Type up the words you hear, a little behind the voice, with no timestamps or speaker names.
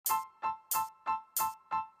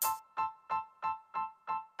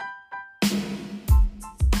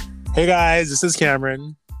Hey guys, this is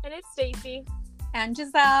Cameron. And it's Stacy. And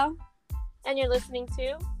Giselle. And you're listening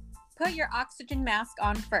to Put Your Oxygen Mask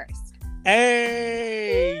On First.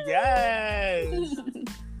 Hey, yes.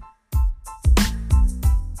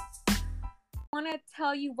 I want to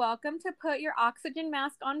tell you welcome to Put Your Oxygen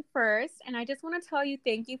Mask On First. And I just want to tell you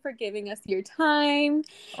thank you for giving us your time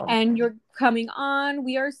and you're coming on.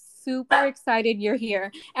 We are super excited you're here.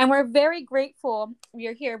 And we're very grateful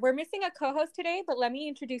you're here. We're missing a co-host today, but let me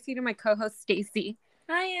introduce you to my co-host, Stacy.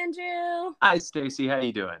 Hi, Andrew. Hi, Stacy. How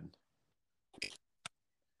you doing?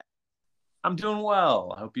 I'm doing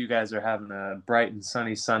well. I hope you guys are having a bright and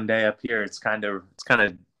sunny Sunday up here. It's kind of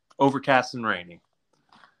overcast and rainy.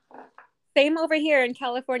 Same over here in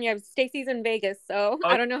California. Stacy's in Vegas, so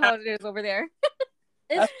I don't know how it is over there.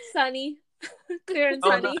 It's sunny. Clear and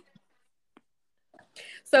sunny. No.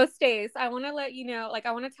 So, Stace, I want to let you know,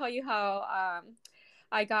 I want to tell you how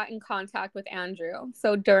I got in contact with Andrew.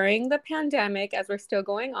 So, during the pandemic, as we're still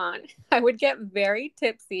going on, I would get very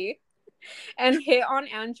tipsy and hit on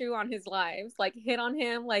Andrew on his lives, hit on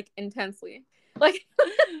him, intensely.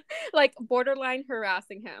 Borderline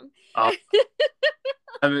harassing him. Oh.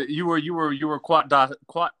 I mean, you were quite docile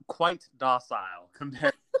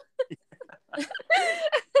compared.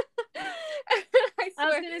 I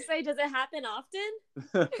was gonna say, does it happen often?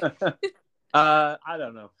 I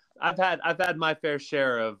don't know. I've had my fair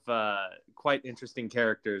share of quite interesting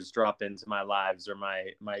characters drop into my lives or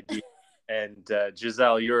my DMs. And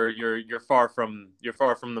Giselle, you're far from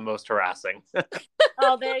the most harassing.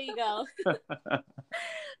 Oh, there you go.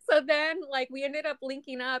 So then, we ended up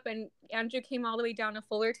linking up, and Andrew came all the way down to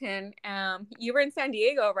Fullerton. You were in San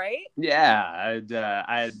Diego, right? Yeah,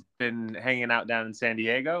 I'd been hanging out down in San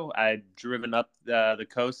Diego. I'd driven up the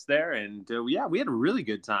coast there, and yeah, we had a really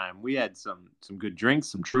good time. We had some good drinks,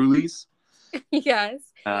 some Trulies. Yes.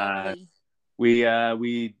 We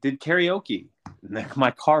did karaoke.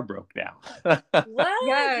 My car broke down. What?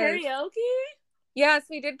 Yes. Karaoke? Yes,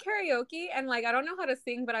 we did karaoke, and I don't know how to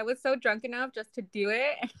sing, but I was so drunk enough just to do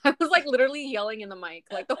it. I was literally yelling in the mic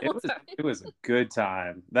the whole time. It was a good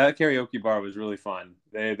time. That karaoke bar was really fun.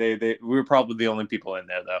 We were probably the only people in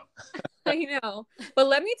there though. I know, but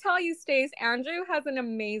let me tell you, Stace, Andrew has an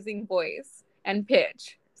amazing voice and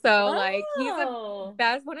pitch. So he's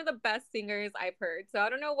one of the best singers I've heard. So I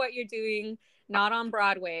don't know what you're doing not on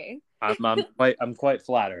Broadway. I'm quite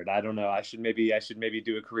flattered. I don't know. I should maybe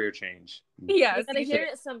do a career change. Yes, you gotta hear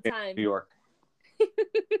it sometime. New York.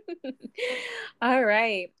 All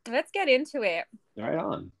right, let's get into it. Right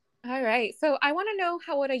on. All right. So I want to know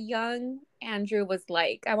what a young Andrew was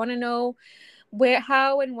like. I want to know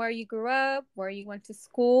how and where you grew up, where you went to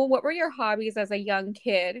school. What were your hobbies as a young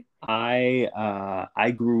kid?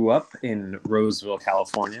 I grew up in Roseville,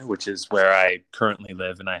 California, which is where I currently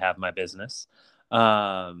live, and I have my business.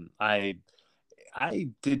 I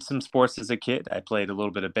did some sports as a kid. I played a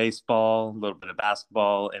little bit of baseball, a little bit of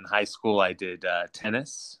basketball. In high school, I did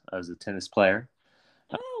tennis. I was a tennis player.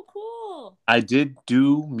 Oh, cool. I did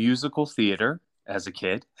do musical theater as a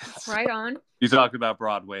kid. Right on. You talked about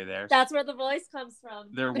Broadway there. That's where the voice comes from.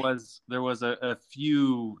 There was a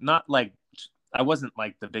few, not I wasn't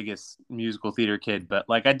the biggest musical theater kid, but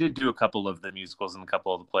I did do a couple of the musicals and a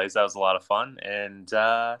couple of the plays. That was a lot of fun. And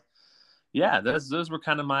yeah, those were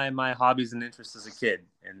kind of my hobbies and interests as a kid.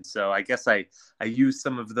 And so I guess I used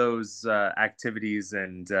some of those activities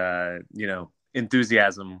and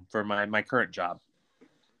enthusiasm for my current job.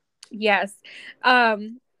 Yes.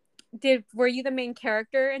 Were you the main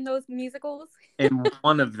character in those musicals? In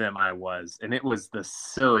one of them I was, and it was the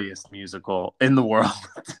silliest musical in the world.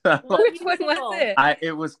 Which one was it?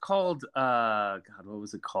 It was called God, what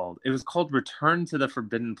was it called? It was called Return to the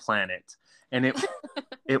Forbidden Planet. And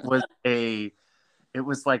it was a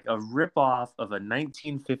ripoff of a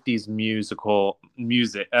 1950s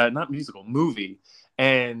movie,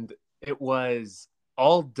 and it was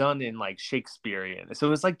all done in Shakespearean. So it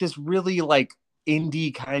was this really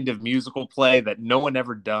indie kind of musical play that no one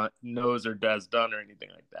ever knows or does done or anything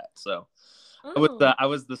like that. So I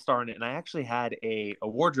was the star in it, and I actually had a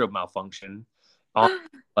wardrobe malfunction on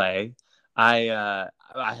the play. I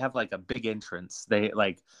have a big entrance. They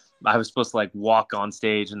I was supposed to walk on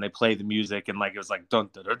stage and they play the music and it was dun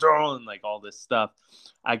dun dun dun and all this stuff.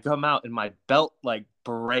 I come out and my belt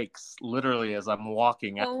breaks literally as I'm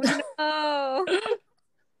walking out. Oh no.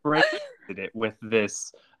 Sprayed it with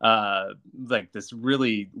this this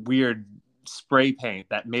really weird spray paint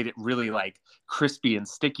that made it really crispy and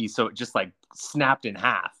sticky, so it just snapped in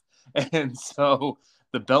half. And so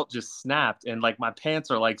the belt just snapped and my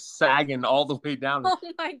pants are sagging all the way down. Oh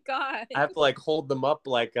my god. I have to hold them up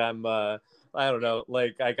I'm I don't know,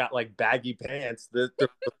 like I got like baggy pants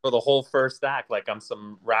for the whole first act, like I'm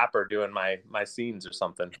some rapper doing my scenes or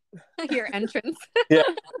something. Your entrance. Yeah.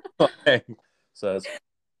 So it's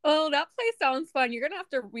Oh, that place sounds fun. You're gonna have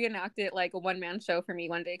to reenact it like a one-man show for me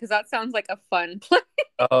one day because that sounds like a fun play.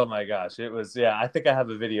 oh my gosh, it was. Yeah, I think I have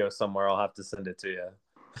a video somewhere. I'll have to send it to you.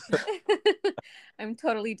 I'm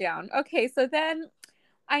totally down. Okay, so then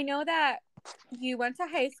I know that you went to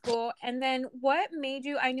high school, and then what made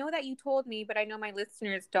you? I know that you told me, but I know my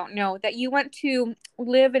listeners don't know that you went to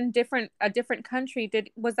live in a different country.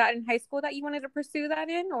 Was that in high school that you wanted to pursue that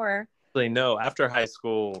in, or? Actually, no. After high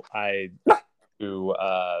school, I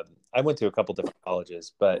went to a couple different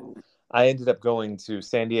colleges, but I ended up going to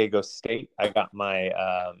San Diego State. I got my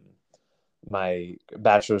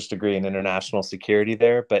bachelor's degree in international security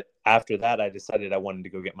there. But after that, I decided I wanted to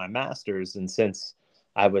go get my master's. And since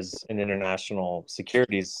I was an international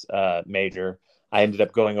securities major, I ended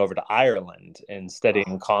up going over to Ireland and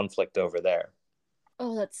studying conflict over there.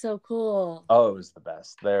 Oh, that's so cool. Oh, it was the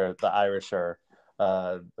best. The Irish are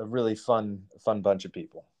a really fun bunch of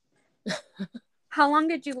people. How long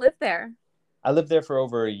did you live there? I lived there for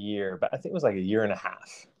over a year, but I think it was like a year and a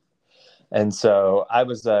half. And so I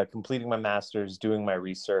was completing my master's, doing my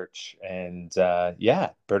research, and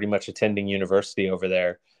pretty much attending university over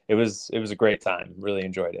there. It was a great time. Really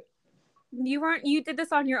enjoyed it. You did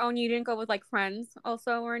this on your own. You didn't go with like friends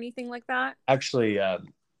also or anything like that? Actually,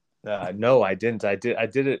 no, I didn't. I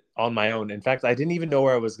did it on my own. In fact, I didn't even know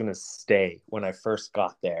where I was going to stay when I first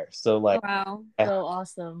got there. So like, wow, so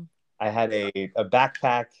awesome. I had a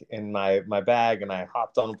backpack in my bag, and I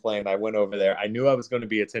hopped on a plane. I went over there. I knew I was going to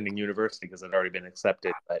be attending university because I'd already been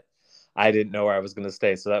accepted, but I didn't know where I was going to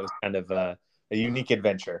stay. So that was kind of a unique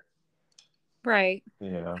adventure. Right.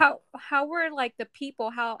 Yeah. How were like the people?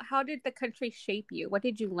 How did the country shape you? What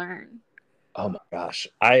did you learn? Oh my gosh,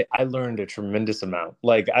 I learned a tremendous amount.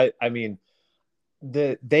 Like I mean,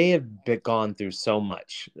 they have gone through so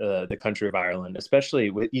much. The country of Ireland,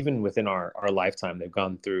 especially even within our lifetime, they've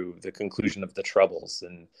gone through the conclusion of the Troubles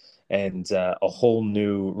and a whole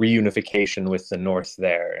new reunification with the North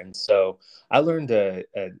there. And so I learned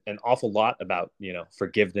an awful lot about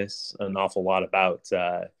forgiveness, an awful lot about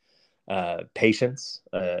patience,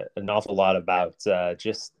 an awful lot about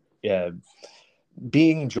just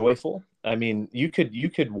being joyful. I mean, you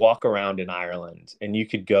could walk around in Ireland and you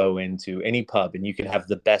could go into any pub and you could have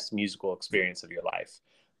the best musical experience of your life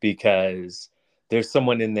because there's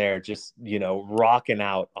someone in there just, rocking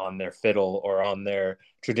out on their fiddle or on their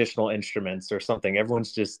traditional instruments or something.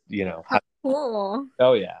 Everyone's just, cool.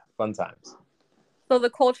 Oh yeah, fun times. So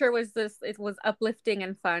the culture was it was uplifting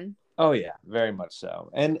and fun. Oh yeah, very much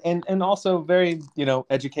so. And also very,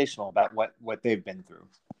 educational about what they've been through.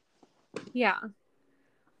 Yeah.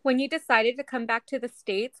 When you decided to come back to the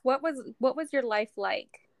States, what was your life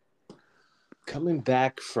like? Coming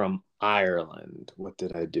back from Ireland, what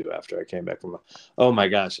did I do after I came back from? Oh my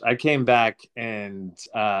gosh, I came back and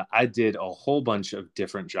I did a whole bunch of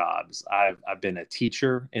different jobs. I've been a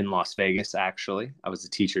teacher in Las Vegas. Actually, I was a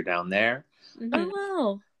teacher down there. Mm-hmm. Oh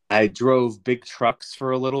wow! I drove big trucks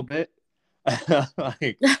for a little bit.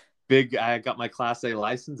 I got my Class A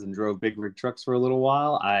license and drove big rig trucks for a little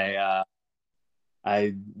while.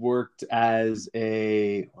 I worked as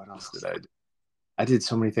what else did I do? I did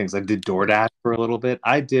so many things. I did DoorDash for a little bit.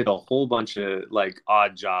 I did a whole bunch of like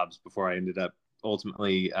odd jobs before I ended up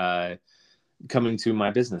ultimately coming to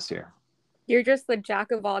my business here. You're just the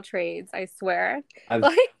jack of all trades, I swear.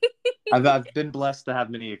 I've been blessed to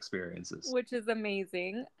have many experiences. Which is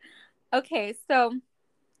amazing. Okay, so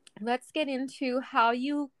let's get into how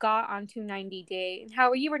you got onto 90 Day,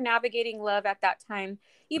 how you were navigating love at that time,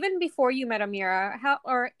 even before you met Amira,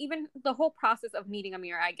 or even the whole process of meeting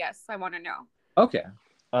Amira, I guess I want to know. Okay.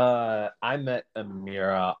 I met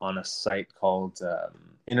Amira on a site called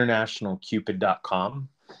internationalcupid.com,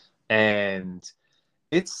 and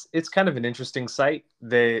it's kind of an interesting site.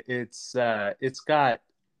 It's got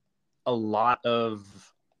a lot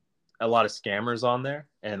of scammers on there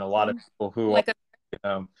and a lot of people who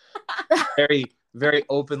are very, very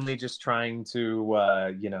openly just trying to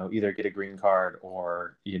either get a green card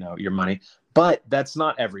or your money. But that's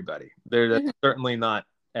not everybody. That's certainly not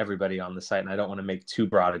everybody on the site, and I don't want to make too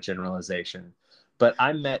broad a generalization. But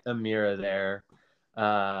I met Amira there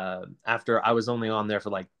after I was only on there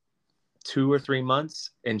for like 2 or 3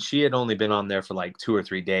 months, and she had only been on there for like 2 or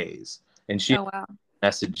 3 days, and she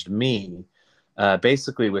messaged me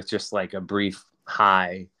basically with just like a brief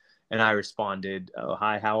hi, and I responded, "Oh,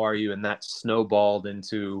 hi, how are you?" And that snowballed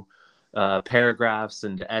into paragraphs,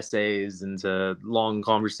 into essays, into long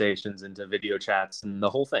conversations, into video chats, and the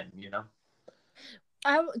whole thing,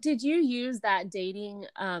 Did you use that dating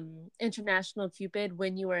international Cupid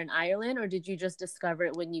when you were in Ireland, or did you just discover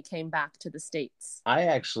it when you came back to the States?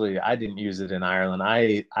 I didn't use it in Ireland.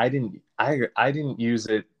 I didn't use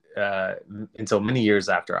it until many years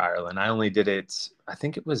after Ireland. I only did it. I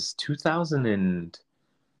think it was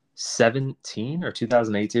 2017 or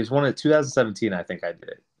 2018. It was 2017. I think I did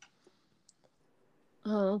it.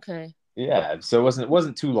 Oh, okay. Yeah, so it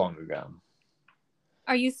wasn't too long ago.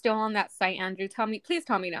 Are you still on that site, Andrew? Please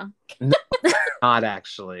tell me now. No, not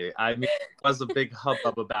actually. I mean, there was a big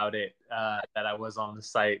hubbub about it that I was on the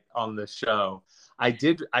site on the show. I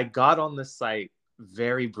got on the site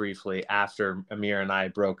very briefly after Amir and I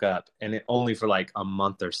broke up, and it only for like a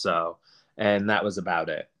month or so, and that was about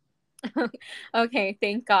it. Okay,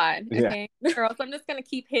 thank God. Yeah. Okay, girls, I'm just gonna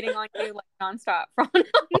keep hitting on you like nonstop from now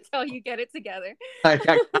until you get it together. I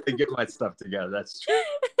gotta get my stuff together. That's true.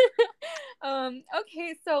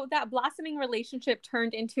 Okay, so that blossoming relationship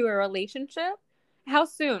turned into a relationship. How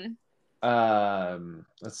soon?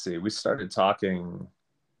 Let's see. We started talking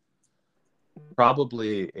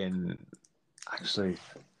probably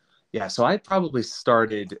so I probably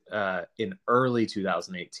started in early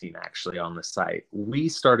 2018 actually on the site. We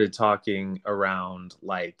started talking around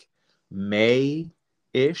like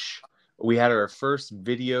May-ish. We had our first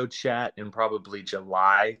video chat in probably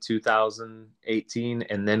July 2018,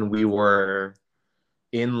 and then we were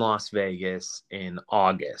in Las Vegas in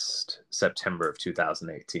September of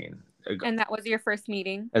 2018. And that was your first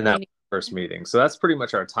meeting? And that was the first meeting. So that's pretty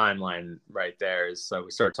much our timeline right there. So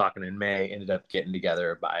we started talking in May, ended up getting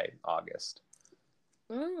together by August.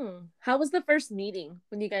 How was the first meeting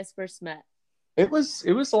when you guys first met? It was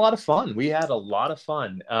a lot of fun. We had a lot of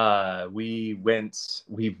fun. We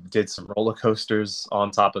did some roller coasters on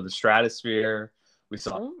top of the Stratosphere. We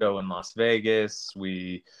saw a show in Las Vegas.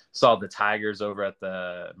 We saw the Tigers over at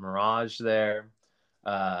the Mirage there.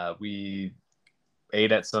 We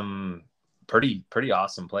ate at some pretty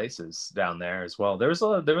awesome places down there as well. There was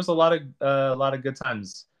a lot of good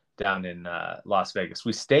times down in Las Vegas.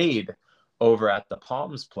 We stayed over at the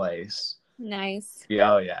Palms place. Nice.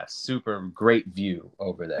 Yeah, oh yeah, super great view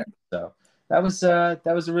over there. So that was a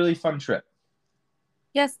really fun trip.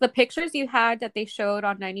 Yes, the pictures you had that they showed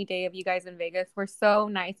on 90 Day of you guys in Vegas were so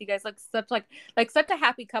nice. You guys look such such a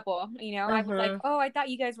happy couple, you know. I was like, oh, I thought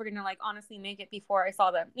you guys were gonna like honestly make it before I saw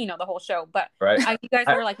the the whole show, but right. You guys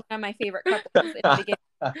were like one of my favorite couples in the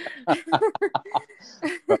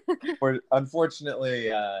beginning.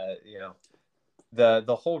 Unfortunately,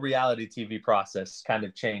 the whole reality TV process kind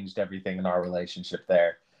of changed everything in our relationship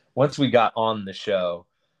there. Once we got on the show,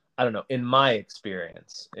 I don't know, in my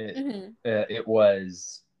experience, it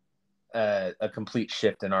was a complete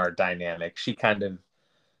shift in our dynamic. She kind of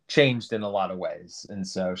changed in a lot of ways. And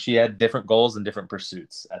so she had different goals and different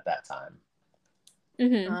pursuits at that time.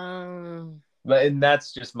 And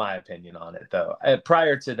that's just my opinion on it, though.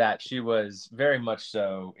 Prior to that, she was very much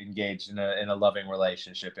so engaged in a loving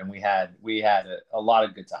relationship, and we had a lot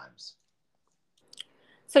of good times.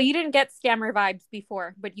 So you didn't get scammer vibes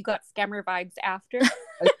before, but you got scammer vibes after?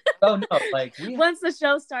 Oh no! Like once the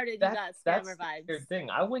show started, you got scammer vibes. That's the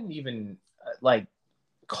thing. I wouldn't even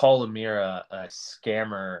call Amira a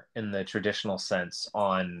scammer in the traditional sense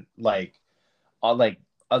on like other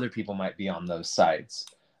people might be on those sites.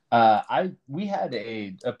 We had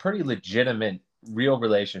a pretty legitimate real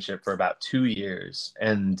relationship for about 2 years,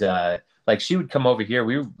 and she would come over here.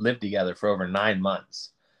 We lived together for over 9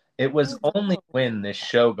 months. It was only when this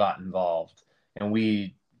show got involved and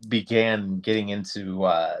we began getting into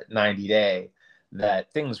 90 Day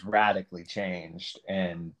that things radically changed,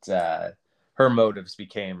 and her motives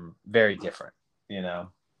became very different,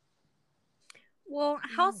 Well,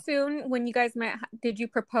 how soon when you guys met did you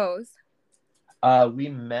propose? We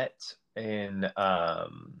met in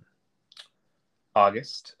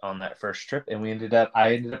August on that first trip, and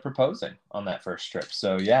I ended up proposing on that first trip.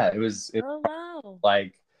 So yeah, it was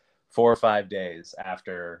like 4 or 5 days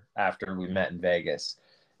after we met in Vegas.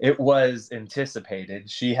 It was anticipated.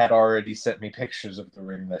 She had already sent me pictures of the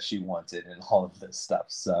ring that she wanted and all of this stuff.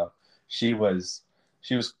 So she was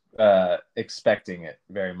expecting it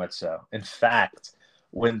very much so. In fact,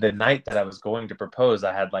 when the night that I was going to propose,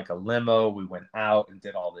 I had like a limo. We went out and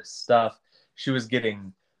did all this stuff. She was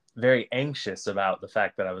getting very anxious about the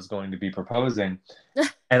fact that I was going to be proposing.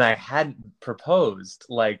 And I hadn't proposed.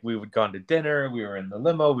 Like, we would gone to dinner. We were in the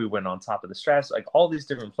limo. We went on top of the Stratus, like all these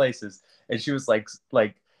different places. And she was like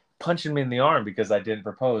punching me in the arm because I didn't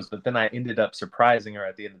propose. But then I ended up surprising her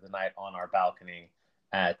at the end of the night on our balcony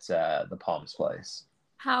at the Palms place.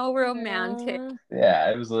 How romantic.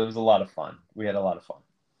 Yeah, it was a lot of fun. We had a lot of fun.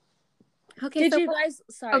 Okay, Did you guys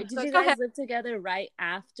Oh, did you go guys ahead. live together right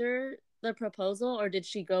after the proposal, or did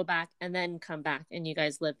she go back and then come back and you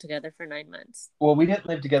guys lived together for 9 months? Well, we didn't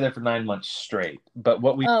live together for 9 months straight, but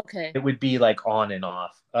Oh, okay. it would be like on and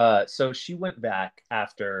off. So she went back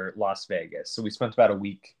after Las Vegas. So we spent about a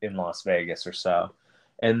week in Las Vegas or so,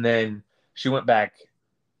 and then she went back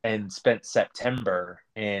and spent September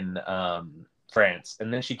in France,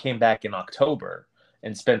 and then she came back in October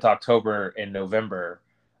and spent October and November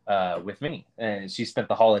with me, and she spent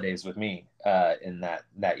the holidays with me in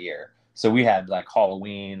that year. So we had like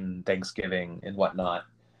Halloween, Thanksgiving, and whatnot.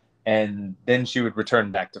 And then she would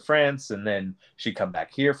return back to France, and then she'd come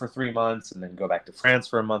back here for 3 months, and then go back to France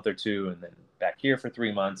for a month or two, and then back here for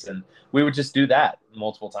 3 months, and we would just do that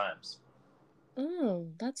multiple times. Oh,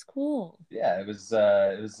 that's cool. Yeah, it was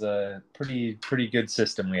a pretty good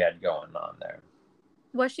system we had going on there.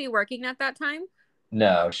 Was she working at that time?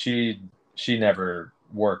 No, she never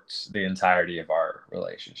worked the entirety of our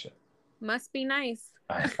relationship. Must be nice.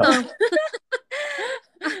 I know.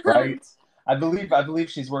 Right? I believe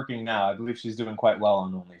she's working now. I believe she's doing quite well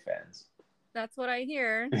on OnlyFans. That's what I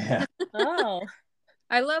hear. Yeah. Oh.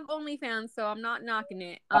 I love OnlyFans, so I'm not knocking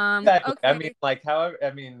it. Exactly. Okay. I mean, like, however,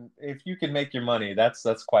 I mean, if you can make your money, that's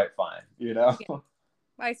quite fine, you know? Yeah.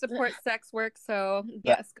 I support sex work, so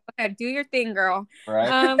yes, go ahead, do your thing, girl. Right?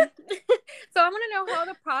 So I want to know how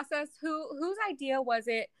the process. Whose idea was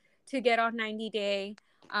it to get on 90 Day?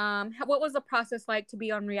 What was the process like to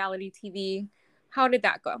be on reality TV? How did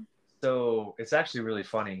that go? So it's actually really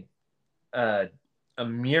funny.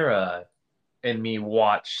 Amira and me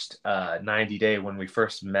watched 90 Day when we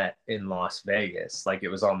first met in Las Vegas. Like, it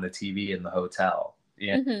was on the TV in the hotel.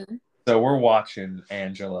 Yeah. Mm-hmm. So we're watching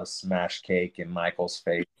Angela smash cake in Michael's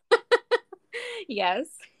face. Yes.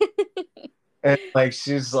 And like,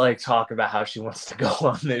 she's like talking about how she wants to go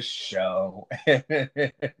on this show.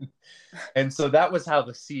 And so that was how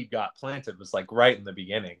the seed got planted, was like right in the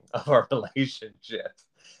beginning of our relationship.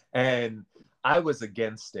 And I was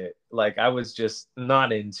against it. Like, I was just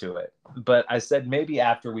not into it. But I said, maybe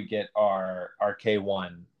after we get our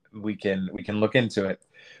K1, we can look into it.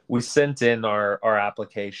 We sent in our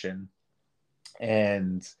application,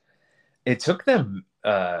 and it took them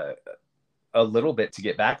a little bit to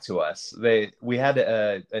get back to us. We had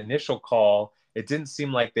an initial call. It didn't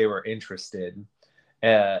seem like they were interested.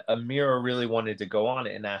 Amira really wanted to go on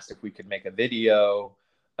it and asked if we could make a video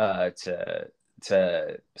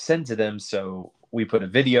to send to them. So we put a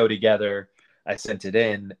video together. I sent it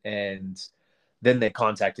in, and then they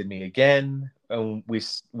contacted me again. And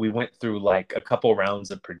we went through like a couple rounds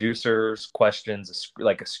of producers questions,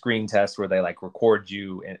 like a screen test where they like record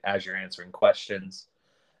you as you're answering questions.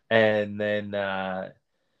 And then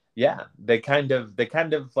they kind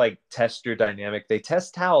of like test your dynamic. They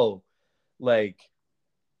test how like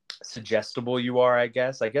suggestible you are, I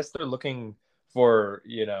guess. They're looking for,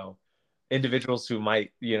 individuals who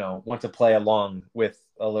might, want to play along with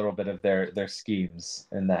a little bit of their schemes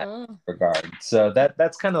in that regard. So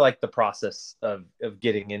that's kind of like the process of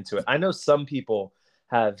getting into it. I know some people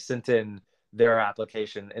have sent in their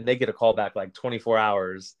application and they get a call back like 24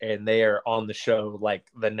 hours and they are on the show like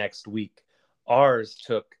the next week. Ours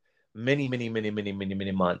took many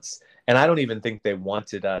months, and I don't even think they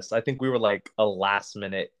wanted us. I think we were like a last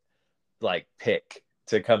minute like pick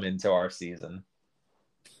to come into our season.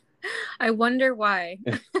 I wonder why.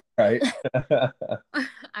 Right.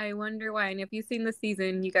 I wonder why. And if you've seen the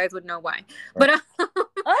season, you guys would know why. Right.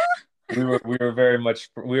 But we were very much,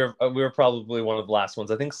 we were probably one of the last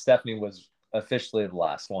ones. I think Stephanie was officially the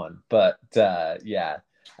last one, but yeah,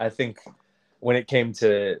 I think when it came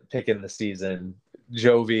to picking the season,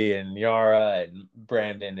 Jovi and Yara and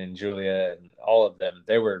Brandon and Julia and all of them,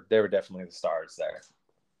 they were definitely the stars there.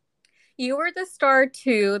 You were the star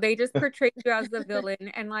too. They just portrayed you as the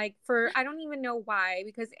villain, and like I don't even know why,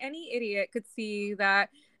 because any idiot could see that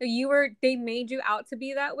they made you out to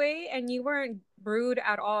be that way, and you weren't rude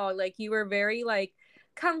at all. Like, you were very like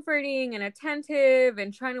comforting and attentive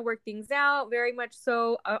and trying to work things out, very much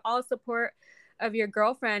so, all support of your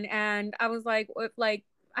girlfriend. And I was like,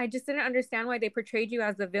 I just didn't understand why they portrayed you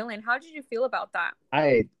as the villain. How did you feel about that?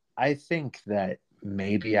 I think that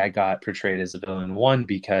maybe I got portrayed as a villain, one,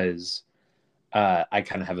 because I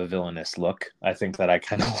kind of have a villainous look. I think that I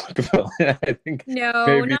kind of look a villain. I think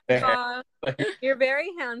no, not at all. You're very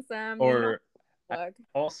handsome. Or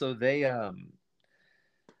also they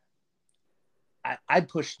I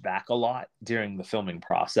pushed back a lot during the filming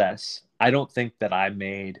process. I don't think that I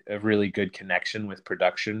made a really good connection with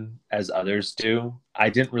production as others do. I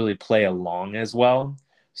didn't really play along as well.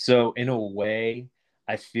 So in a way,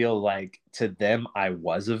 I feel like to them I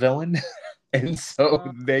was a villain. And so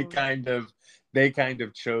Oh. they kind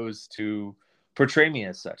of chose to portray me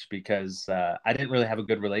as such because I didn't really have a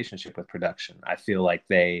good relationship with production. I feel like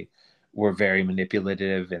they were very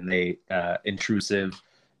manipulative and they intrusive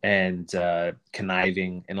and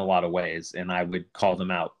conniving in a lot of ways, and I would call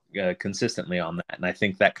them out consistently on that. And I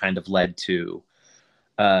think that kind of led to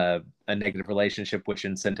a negative relationship, which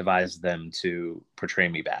incentivized them to portray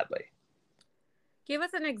me badly. Give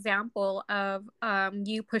us an example of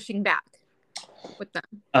you pushing back with them.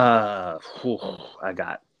 I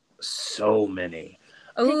got so many.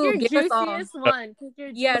 Oh, Pick give your us all. juiciest one. Pick your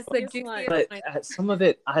Yes, the juiciest one. juiciest. But some of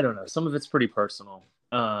it, I don't know. Some of it's pretty personal.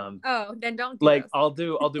 Oh, then don't do Like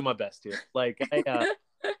those. I'll do my best here. Like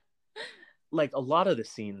like a lot of the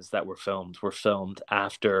scenes that were filmed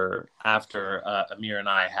after Amir and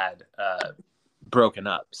I had broken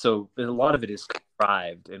up. So a lot of it is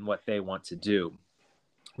contrived in what they want to do.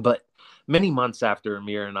 But many months after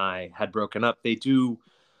Amir and I had broken up, they do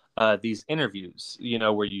these interviews, you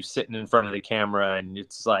know, where you sitting in front of the camera and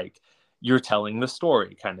it's like you're telling the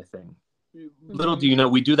story kind of thing. Little do you know,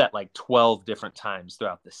 we do that like 12 different times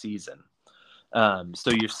throughout the season.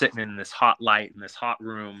 So you're sitting in this hot light in this hot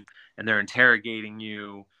room and they're interrogating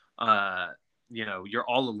you. You know, you're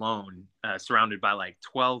all alone, surrounded by like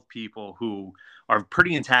 12 people who are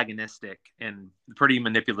pretty antagonistic and pretty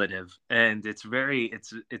manipulative. And it's a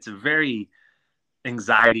very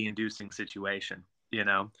anxiety inducing situation, you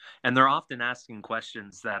know, and they're often asking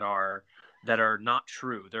questions that are not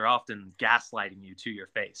true. They're often gaslighting you to your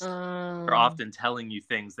face. They're often telling you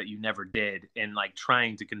things that you never did and like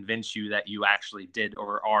trying to convince you that you actually did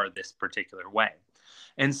or are this particular way.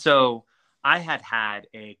 And so I had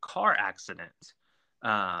a car accident.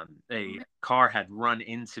 A car had run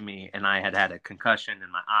into me and I had a concussion in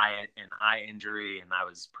my eye, an eye injury, and I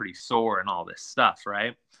was pretty sore and all this stuff,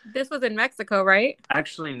 right? This was in Mexico, right?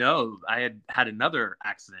 Actually, no, I had another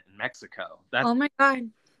accident in Mexico. That's Oh my God.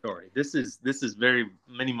 story. This is very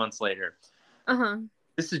many months later.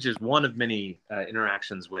 This is just one of many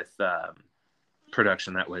interactions with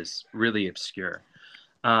production that was really obscure.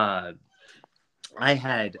 I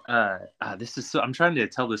had this is so I'm trying to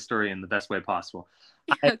tell this story in the best way possible.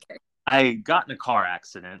 Okay. I got in a car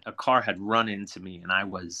accident. A car had run into me, and I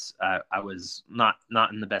was not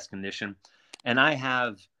in the best condition. And I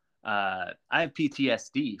have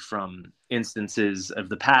PTSD from instances of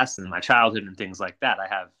the past and my childhood and things like that. I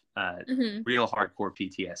have real hardcore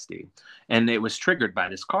PTSD, and it was triggered by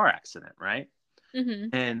this car accident, right?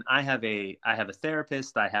 And I have a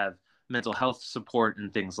therapist. I have mental health support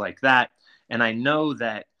and things like that. And I know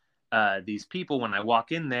that these people, when I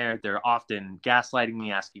walk in there, they're often gaslighting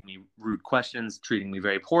me, asking me rude questions, treating me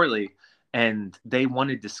very poorly. And they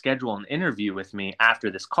wanted to schedule an interview with me after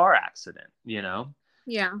this car accident, you know?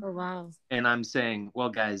 Yeah. Oh, wow. And I'm saying, well,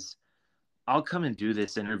 guys, I'll come and do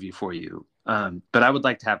this interview for you. But I would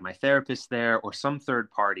like to have my therapist there or some third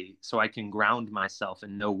party so I can ground myself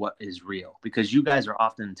and know what is real, because you guys are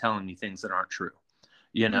often telling me things that aren't true,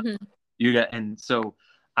 you know? And so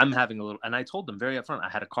I'm having a little, and I told them very upfront, I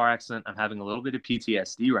had a car accident. I'm having a little bit of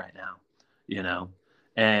PTSD right now, you know,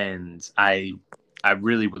 and I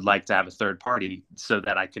really would like to have a third party so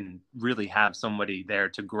that I can really have somebody there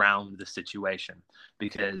to ground the situation.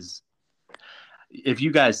 Because if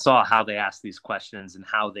you guys saw how they ask these questions and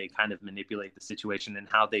how they kind of manipulate the situation and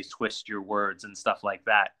how they twist your words and stuff like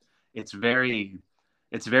that, it's very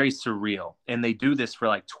surreal. And they do this for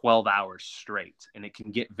like 12 hours straight, and it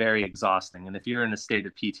can get very exhausting. And if you're in a state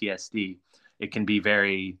of PTSD, it can be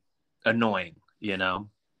very annoying, you know?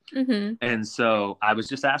 And so I was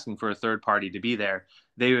just asking for a third party to be there.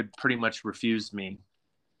 They would pretty much refuse me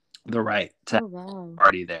the right to have a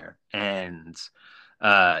party there. And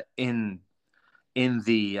in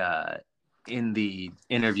the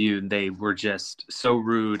interview, they were just so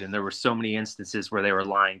rude, and there were so many instances where they were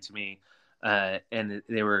lying to me. And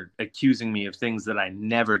they were accusing me of things that I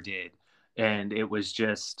never did. And it was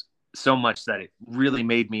just so much that it really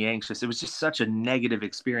made me anxious. It was just such a negative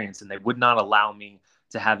experience, and they would not allow me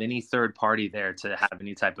to have any third party there to have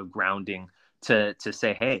any type of grounding to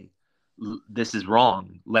say, hey, this is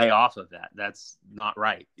wrong. Lay off of that. That's not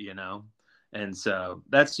right, you know? And so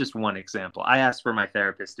that's just one example. I asked for my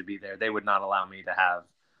therapist to be there. They would not allow me to have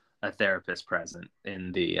a therapist present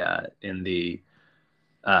in the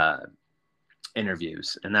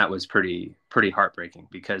interviews, and that was pretty heartbreaking,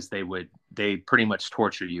 because they pretty much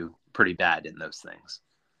torture you pretty bad in those things,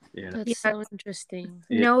 you know? That's so interesting.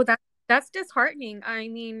 No, that's disheartening. I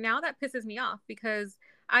mean, now that pisses me off, because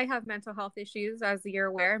I have mental health issues, as you're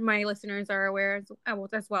aware. My listeners are aware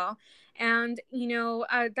as well. And, you know,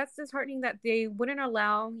 that's disheartening that they wouldn't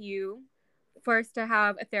allow you first to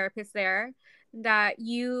have a therapist there, that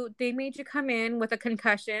they made you come in with a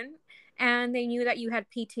concussion and they knew that you had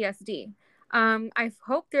PTSD. I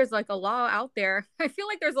hope there's like a law out there. I feel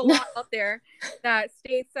like there's a law out there that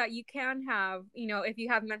states that you can have, if you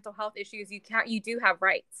have mental health issues, you do have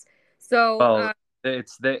rights. So, Well,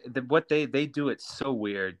 it's what they do. It's so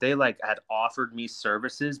weird. They like had offered me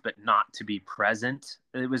services, but not to be present.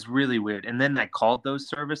 It was really weird. And then I called those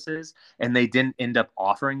services, and they didn't end up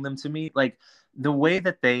offering them to me. Like the way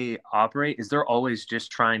that they operate is they're always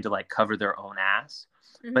just trying to like cover their own ass,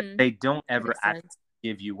 but they don't ever actually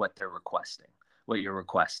give you what you're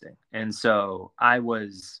requesting. And so I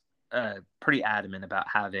was pretty adamant about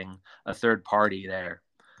having a third party there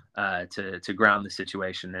to ground the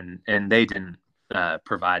situation, and they didn't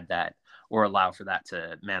provide that or allow for that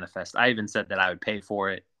to manifest. I even said that I would pay for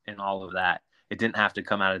it and all of that. It didn't have to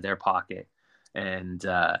come out of their pocket. And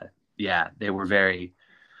they weren't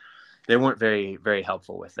very, very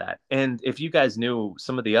helpful with that. And if you guys knew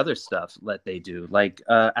some of the other stuff that they do, like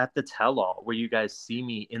at the tell-all where you guys see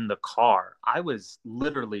me in the car, I was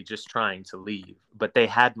literally just trying to leave, but they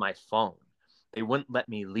had my phone. They wouldn't let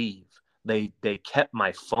me leave. They kept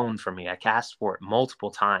my phone from me. I asked for it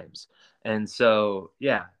multiple times. And so,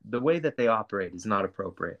 yeah, the way that they operate is not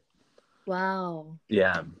appropriate. Wow.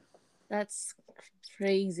 Yeah. That's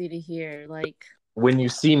crazy to hear. Like, when you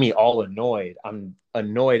see me all annoyed, I'm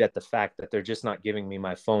annoyed at the fact that they're just not giving me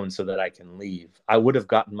my phone so that I can leave. I would have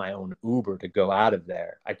gotten my own Uber to go out of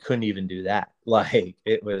there. I couldn't even do that. Like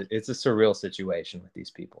it's a surreal situation with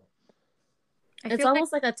these people. It's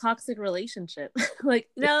almost like a toxic relationship. Like,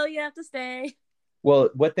 no, you have to stay. Well,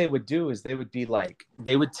 what they would do is they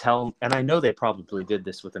would tell, and I know they probably did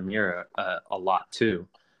this with Amira a lot too,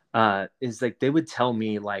 is like they would tell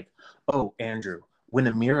me like, oh, Andrew, when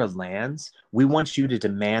Amira lands, we want you to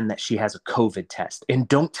demand that she has a COVID test, and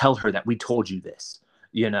don't tell her that we told you this,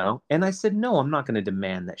 And I said, no, I'm not going to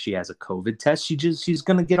demand that she has a COVID test. She's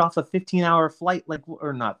going to get off a 15-hour flight,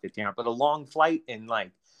 or not 15 hour, but a long flight. And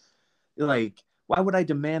like, why would I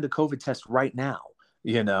demand a COVID test right now?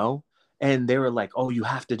 And they were like, oh, you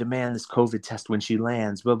have to demand this COVID test when she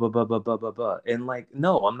lands, blah, blah, blah, blah, blah, blah, blah. And like,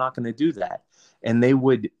 no, I'm not going to do that. And they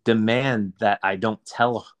would demand that I don't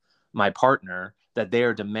tell my partner that they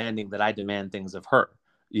are demanding that I demand things of her,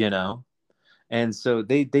 And so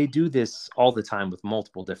they do this all the time with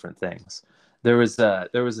multiple different things. There was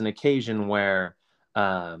an occasion where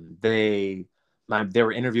they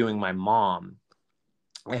were interviewing my mom,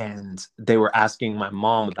 and they were asking my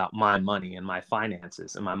mom about my money and my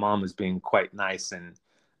finances. And my mom was being quite nice and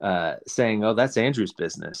saying, oh, that's Andrew's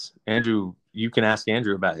business. Andrew, you can ask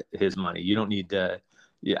Andrew about his money. You don't need to,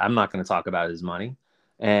 I'm not going to talk about his money.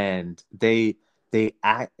 And they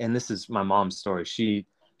act, and this is my mom's story. She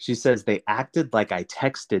says they acted like I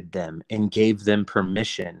texted them and gave them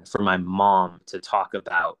permission for my mom to talk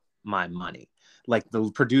about my money. Like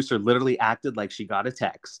the producer literally acted like she got a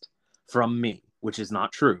text from me, which is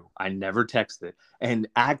not true. I never texted, and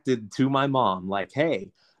acted to my mom like,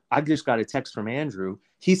 hey, I just got a text from Andrew.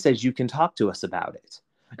 He says you can talk to us about it.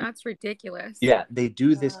 That's ridiculous. Yeah, they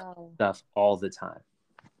do this stuff all the time.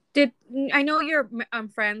 I know you're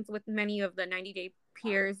friends with many of the 90 Day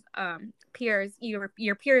peers,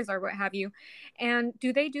 your peers or what have you, and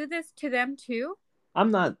do they do this to them too?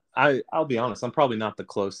 I'll be honest, I'm probably not the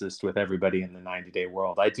closest with everybody in the 90 Day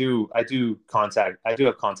world. I do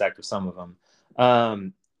have contact with some of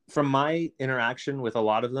them. From my interaction with a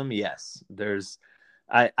lot of them, yes,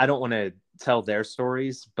 I don't want to tell their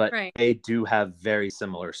stories, but right. They do have very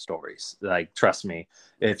similar stories. Like, trust me,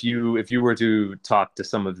 if you were to talk to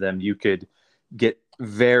some of them, you could get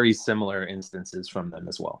very similar instances from them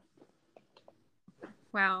as well.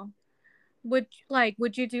 Wow. Would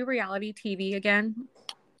you do reality TV again?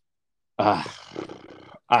 I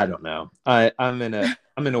don't know. I'm in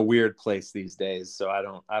a weird place these days, so I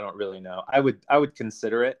don't really know. I would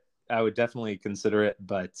consider it. I would definitely consider it,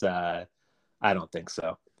 but I don't think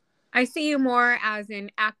so. I see you more as in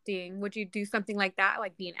acting. Would you do something like that,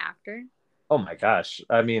 like be an actor? Oh my gosh.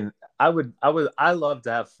 I mean, I love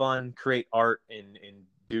to have fun, create art, and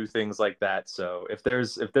do things like that. So if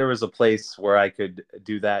there was a place where I could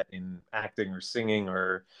do that in acting or singing,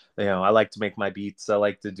 or I like to make my beats, I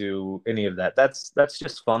like to do any of that. That's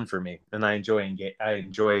just fun for me, and I enjoy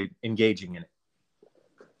engaging in it.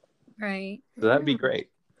 Right. So that'd be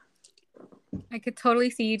great. I could totally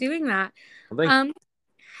see you doing that. Well,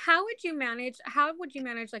 how would you manage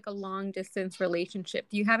like a long distance relationship?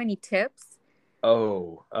 Do you have any tips?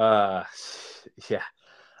 Oh, yeah.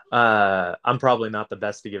 I'm probably not the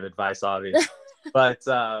best to give advice, obviously, but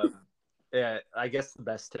I guess the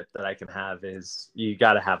best tip that I can have is you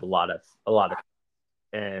got to have a lot of,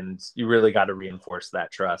 and you really got to reinforce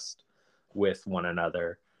that trust with one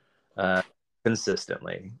another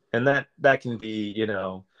consistently, and that can be,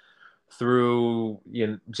 through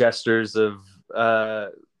gestures of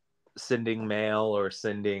sending mail or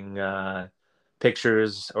sending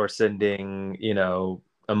pictures or sending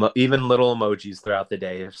even little emojis throughout the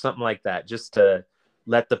day or something like that, just to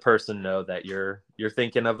let the person know that you're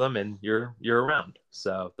thinking of them and you're around.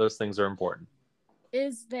 So those things are important.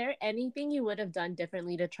 Is there anything you would have done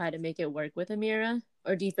differently to try to make it work with Amira,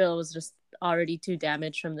 or do you feel it was just already too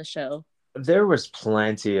damaged from the show? There was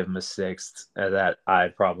plenty of mistakes that I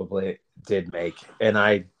probably did make, and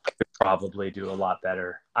I could probably do a lot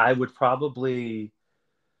better. I would probably,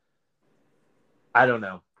 I don't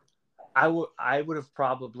know. I would have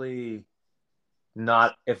probably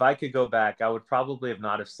not, if I could go back, I would probably have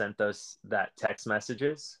not have sent that text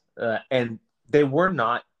messages. And they were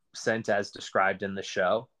not sent as described in the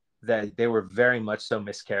show. That they were very much so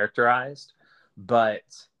mischaracterized, but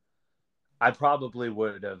I probably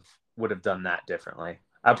would have done that differently.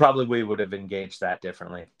 I probably would have engaged that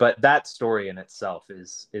differently. But that story in itself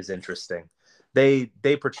is interesting. They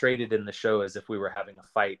portrayed it in the show as if we were having a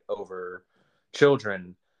fight over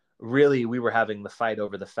children. Really, we were having the fight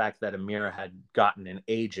over the fact that Amira had gotten an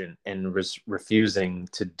agent and was refusing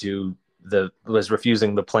the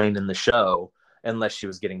plane in the show unless she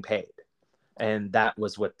was getting paid. And that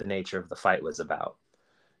was what the nature of the fight was about.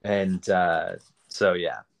 And so,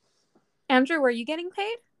 yeah. Andrew, were you getting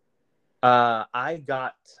paid? I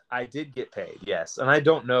did get paid, yes. And I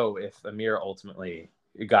don't know if Amira ultimately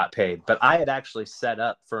got paid, but I had actually set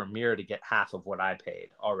up for Amira to get half of what I paid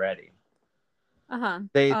already.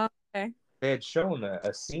 They had shown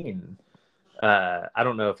a scene. I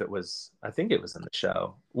don't know if it was, I think it was in the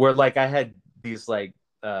show, where like I had these like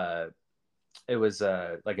it was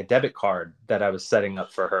like a debit card that I was setting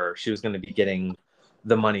up for her. She was going to be getting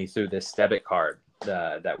the money through this debit card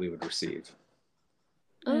that we would receive.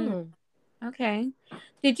 Oh, okay.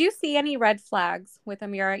 Did you see any red flags with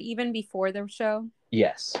Amira even before the show?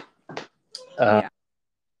 Yes. Yeah.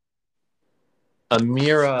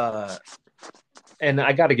 Amira, and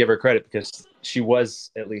I got to give her credit because she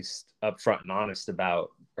was at least upfront and honest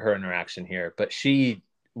about her interaction here, but she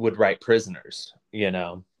would write prisoners,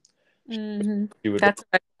 Mm-hmm. She would, That's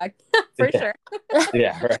a red flag for sure.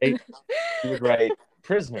 Yeah, right. She would write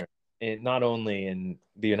prisoners, not only in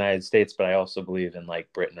the United States, but I also believe in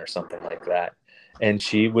like Britain or something like that. And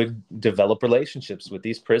she would develop relationships with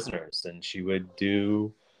these prisoners, and she would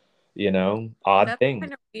do, odd things.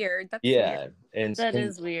 Kind of weird. That's weird. that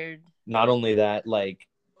is weird. Not only that, like,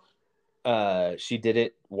 she did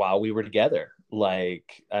it while we were together.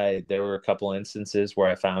 Like, there were a couple instances where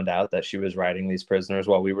I found out that she was writing these prisoners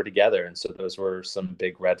while we were together, and so those were some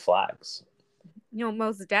big red flags.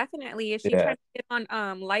 Most definitely. Is she trying to get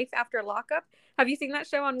on Life After Lockup? Have you seen that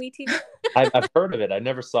show on WeTV? I've heard of it. I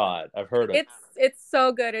never saw it. I've heard of it. It's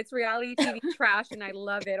so good. It's reality TV trash, and I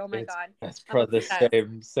love it. Oh my god. That's probably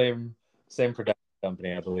the same production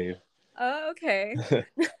company, I believe. Oh, okay.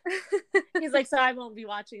 He's like, so I won't be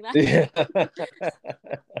watching that. Yeah.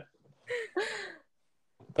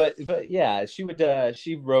 But yeah,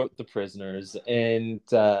 she wrote The Prisoners, and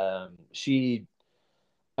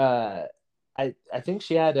I think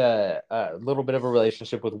she had a little bit of a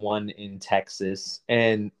relationship with one in Texas,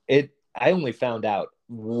 and I only found out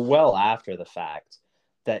well after the fact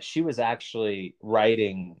that she was actually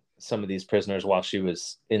writing some of these prisoners while she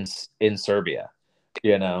was in Serbia,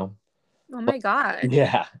 Oh my god.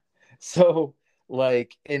 Yeah. So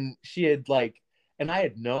like, and she had like, and I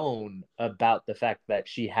had known about the fact that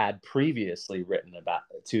she had previously written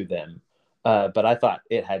to them, but I thought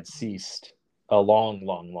it had ceased a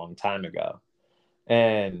long time ago.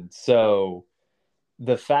 And so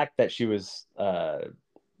the fact that she was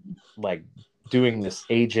like doing this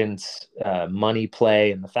agent money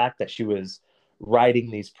play, and the fact that she was writing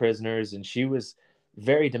these prisoners, and she was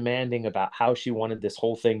very demanding about how she wanted this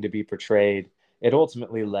whole thing to be portrayed, it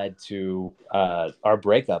ultimately led to our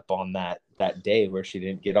breakup on that day where she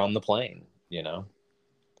didn't get on the plane.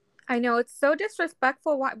 I know, it's so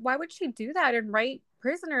disrespectful. Why would she do that and write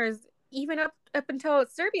prisoners even up until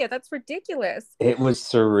Serbia? That's ridiculous. It was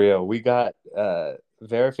surreal. We got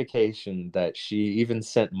verification that she even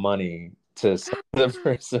sent money to the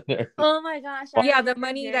prisoner. Oh my gosh! Yeah, the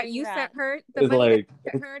money that you sent her,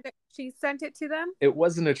 that she sent it to them. It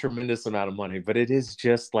wasn't a tremendous amount of money, but it is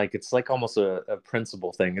just like, it's like almost a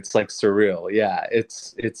principal thing. It's like surreal. Yeah,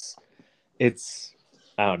 it's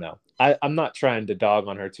I don't know. I'm not trying to dog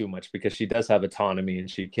on her too much because she does have autonomy and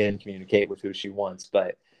she can communicate with who she wants,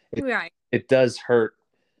 but it does hurt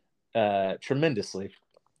tremendously,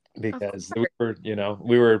 because we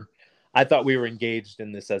were I thought we were engaged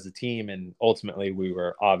in this as a team, and ultimately we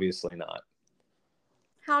were obviously not.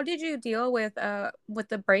 How did you deal with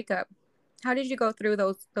the breakup? How did you go through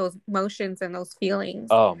those motions and those feelings?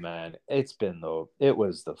 Oh man, it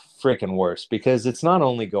was the freaking worst, because it's not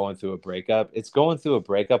only going through a breakup, it's going through a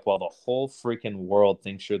breakup while the whole freaking world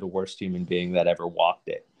thinks you're the worst human being that ever walked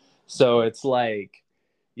it. So it's like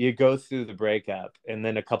you go through the breakup, and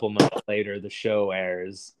then a couple months later the show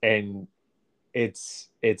airs, and it's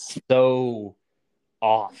so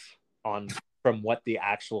off from what the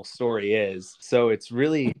actual story is. So it's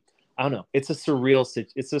really, I don't know, it's a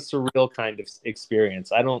surreal kind of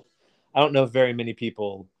experience. I don't know if very many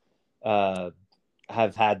people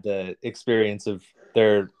have had the experience of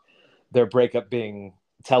their breakup being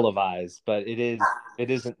televised, but it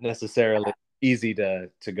isn't necessarily easy to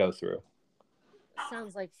go through.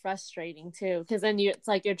 Sounds like frustrating too, because then it's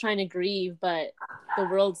like you're trying to grieve, but the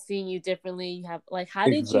world's seeing you differently. You have like, how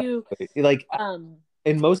did you like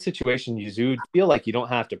in most situations you feel like you don't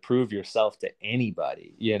have to prove yourself to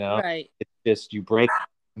anybody, right? It's just you break,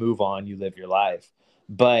 move on, you live your life.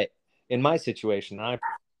 But in my situation, I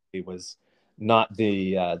was not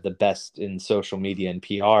the best in social media and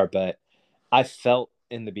PR, but I felt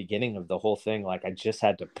in the beginning of the whole thing like I just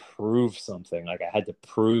had to prove something, like I had to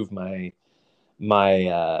prove my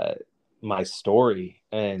story,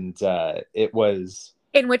 and it was,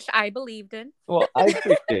 in which I believed in. well, I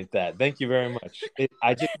appreciate that. Thank you very much.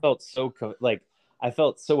 I just felt so I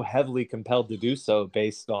felt so heavily compelled to do so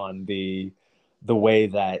based on the way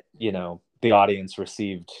that the audience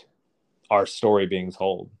received our story being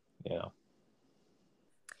told.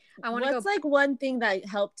 What's like one thing that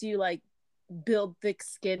helped you like build thick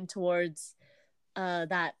skin towards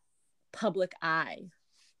that public eye?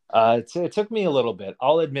 It took me a little bit.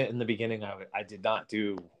 I'll admit, in the beginning, I did not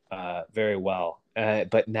do very well,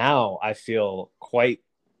 but now I feel quite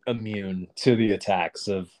immune to the attacks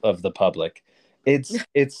of the public.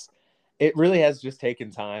 It really has just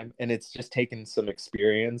taken time, and it's just taken some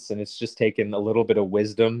experience, and it's just taken a little bit of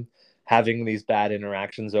wisdom, having these bad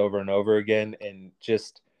interactions over and over again, and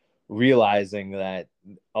just realizing that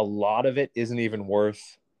a lot of it isn't even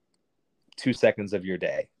worth 2 seconds of your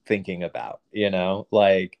day thinking about,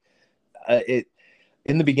 like it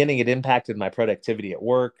in the beginning, it impacted my productivity at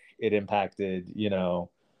work. It impacted,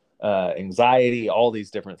 anxiety, all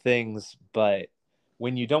these different things. But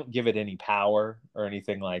when you don't give it any power or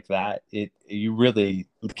anything like that, you really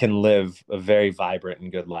can live a very vibrant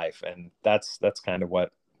and good life. And that's kind of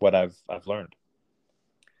what I've learned.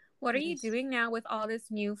 What are you doing now with all this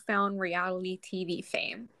newfound reality TV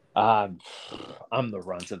fame? I'm the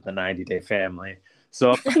runt of the 90 Day Family.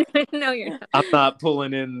 So no, you're not. I'm not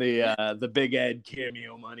pulling in the Big Ed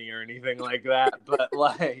cameo money or anything like that, but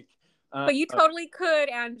like. But you totally could,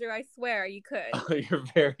 Andrew. I swear you could. You're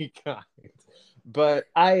very kind. But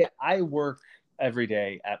I work every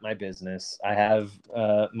day at my business. I have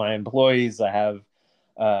my employees. I have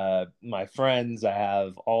my friends. I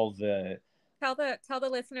have all the. Tell the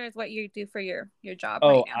listeners what you do for your job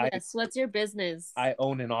right now. Yes, what's your business? I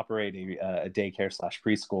own and operate a daycare /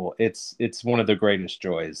 preschool. It's one of the greatest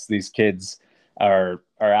joys. These kids are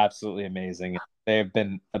absolutely amazing. They have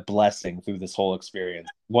been a blessing through this whole experience.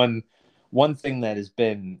 One thing that has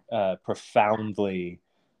been profoundly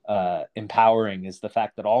empowering is the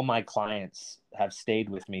fact that all my clients have stayed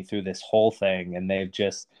with me through this whole thing, and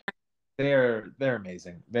they're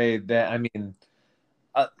amazing. I mean.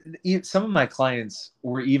 Some of my clients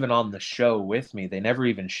were even on the show with me. They never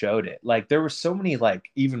even showed it. Like, there were so many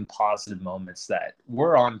like even positive moments that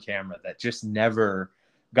were on camera that just never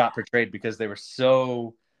got portrayed because they were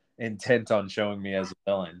so intent on showing me as a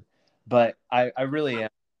villain. But I really am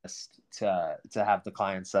blessed to have the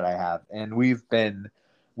clients that I have, and we've been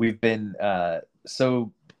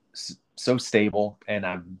so stable, and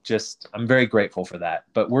I'm very grateful for that.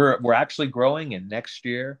 But we're actually growing, and next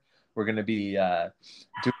year we're going to be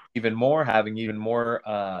doing even more, having even more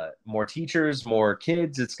teachers, more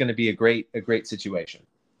kids. It's going to be a great situation.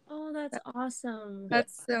 Oh, that's awesome.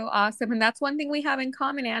 That's so awesome. And that's one thing we have in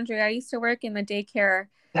common, Andrew. I used to work in the daycare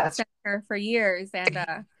center for years, and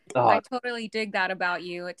I totally dig that about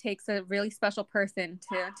you. It takes a really special person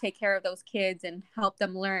to take care of those kids and help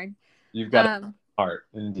them learn. You've got a heart,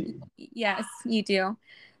 indeed. Yes, you do.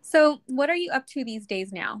 So what are you up to these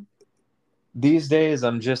days now? These days,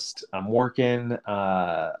 I'm working.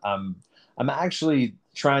 I'm actually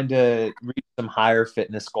trying to reach some higher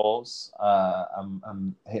fitness goals.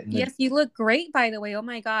 I'm hitting the. Yes, you look great, by the way. Oh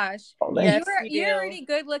my gosh. Oh, Yes, You were do. already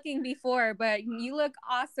good looking before, but you look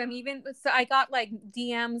awesome. Even so, I got like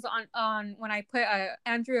DMs on when I put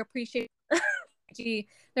Andrew appreciate.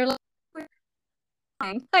 They're like,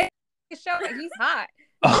 show that he's hot.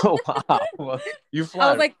 Oh wow! Well, you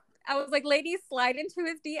fly. I was like, ladies, slide into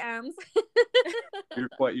his DMs.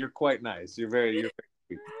 You're quite nice. You're very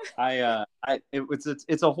sweet.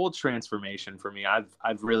 It's a whole transformation for me.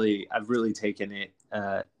 I've really taken it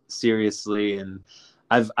seriously, and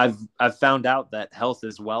I've found out that health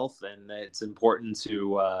is wealth, and it's important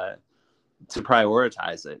to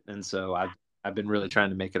prioritize it. And so I've been really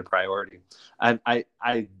trying to make it a priority.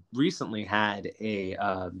 I recently had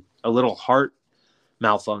a little heart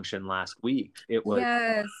malfunction last week. It was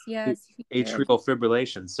yes atrial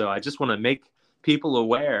fibrillation. So I just want to make people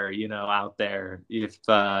aware, out there, if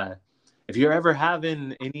you're ever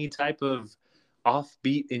having any type of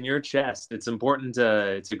offbeat in your chest, it's important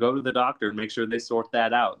to go to the doctor and make sure they sort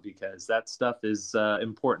that out, because that stuff is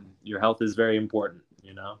important. Your health is very important.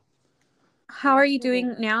 How are you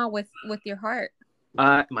doing now with your heart?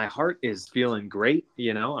 My heart is feeling great.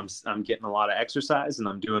 I'm getting a lot of exercise and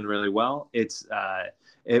I'm doing really well.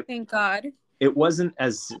 Thank God. It wasn't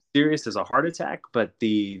as serious as a heart attack, but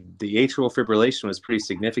the atrial fibrillation was pretty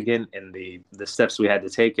significant, and the steps we had to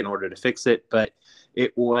take in order to fix it. But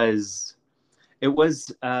it was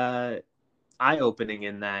eye-opening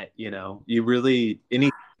in that, you really,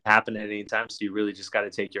 anything can happen at any time. So you really just got to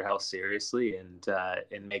take your health seriously and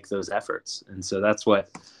make those efforts. And so that's what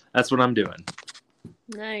I'm doing.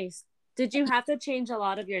 Nice. Did you have to change a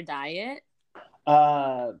lot of your diet?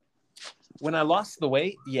 When I lost the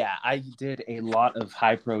weight, yeah, I did a lot of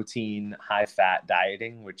high protein, high fat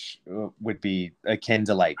dieting, which would be akin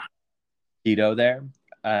to like keto there.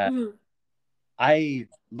 I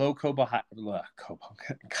low I'm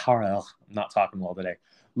not talking well today.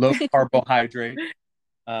 Low carbohydrate,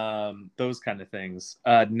 those kind of things.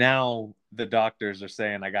 Now the doctors are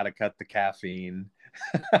saying I got to cut the caffeine.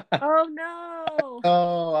 Oh no!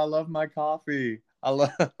 Oh, I love my coffee.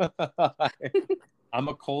 I'm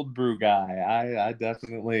a cold brew guy. I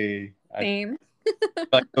definitely Same.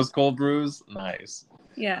 like those cold brews. Nice.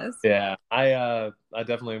 Yes. Yeah. I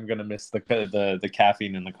definitely am gonna miss the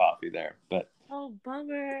caffeine in the coffee there. But oh,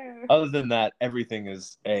 bummer. other than that, everything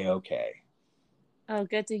is a-okay. Oh,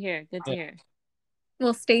 good to hear. Good to hear.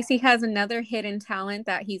 Well, Stacy has another hidden talent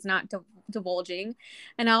that he's not divulging,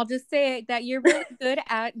 and I'll just say that you're really good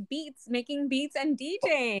at making beats and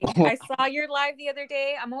DJing. I saw your live the other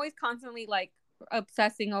day. I'm always constantly like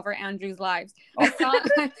obsessing over Andrew's lives. So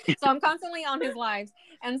I'm constantly on his lives,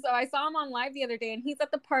 and so I saw him on live the other day, and he's at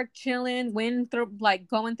the park chilling, wind through like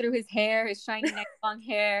going through his hair, his shiny neck long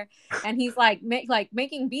hair, and he's like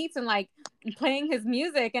making beats and like playing his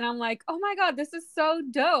music, and I'm like, oh my god, this is so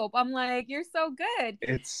dope. I'm like, you're so good.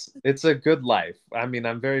 It's a good life. I mean,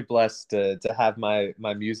 I'm very blessed to have my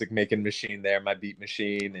music making machine there, my beat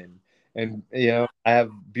machine, and I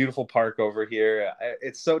have beautiful park over here.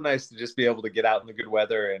 It's so nice to just be able to get out in the good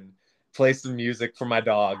weather and play some music for my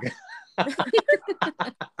dog. And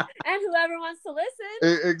whoever wants to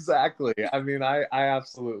listen. Exactly. I mean, I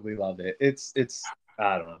absolutely love it. It's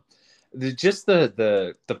I don't know. Just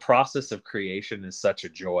the process of creation is such a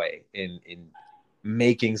joy in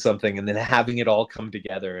making something and then having it all come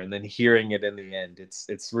together and then hearing it in the end.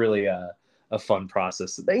 It's really a fun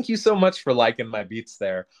process. So thank you so much for liking my beats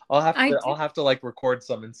there. I'll have to like record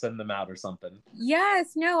some and send them out or something.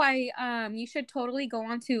 Yes, no, you should totally go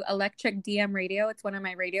on to Electric DM Radio. It's one of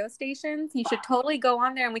my radio stations. You should totally go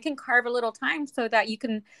on there and we can carve a little time so that you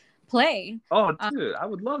can play. Oh, dude, I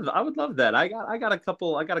would love that. I got a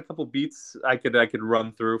couple beats I could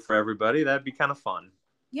run through for everybody. That'd be kind of fun.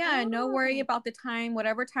 Yeah, no worry about the time,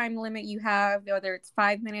 whatever time limit you have, whether it's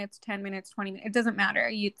 5 minutes, 10 minutes, 20 minutes, it doesn't matter.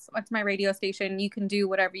 It's my radio station. You can do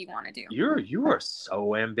whatever you want to do. You are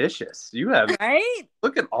so ambitious. You have right?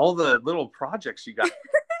 Look at all the little projects you got.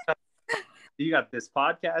 You got this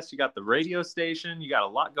podcast, you got the radio station, you got a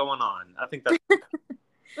lot going on. I think that's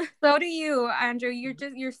So do you, Andrew.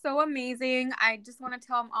 You're so amazing. I just want to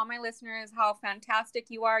tell all my listeners how fantastic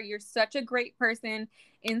you are. You're such a great person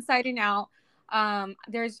inside and out. I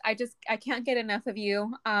can't get enough of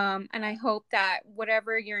you. And I hope that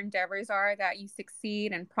whatever your endeavors are, that you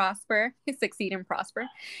succeed and prosper.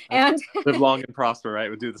 And live long and prosper, right?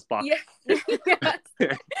 We'll do the spot. Yes.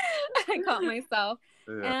 I caught myself.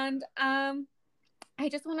 Yeah. And I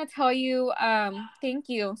just want to tell you, thank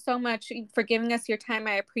you so much for giving us your time.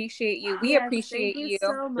 I appreciate you. We appreciate you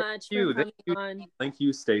so much. Thank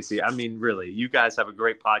you, Stacy. I mean, really, you guys have a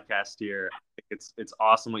great podcast here. It's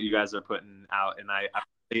awesome what you guys are putting out, and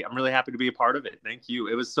I'm really happy to be a part of it. Thank you.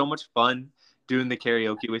 It was so much fun doing the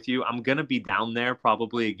karaoke with you. I'm gonna be down there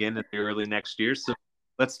probably again in the early next year, so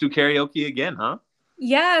let's do karaoke again, huh?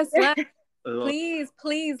 Yes,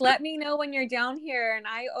 please let me know when you're down here, and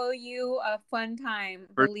I owe you a fun time.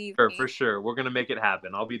 Believe me. For sure. We're gonna make it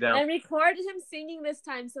happen. I'll be down. And record him singing this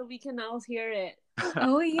time so we can all hear it.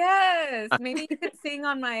 Oh yes, maybe you could sing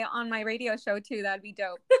on my radio show too. That'd be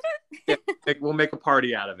dope. Yeah, we'll make a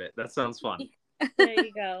party out of it. That sounds fun. There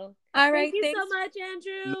you go. All right, Thank you so much,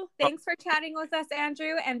 Andrew. Thanks for chatting with us,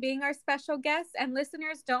 Andrew, and being our special guest. And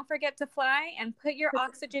listeners, don't forget to fly and put your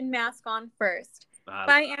oxygen mask on first.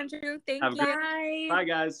 Bye, Andrew. Thank you. Bye. Bye,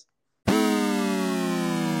 guys.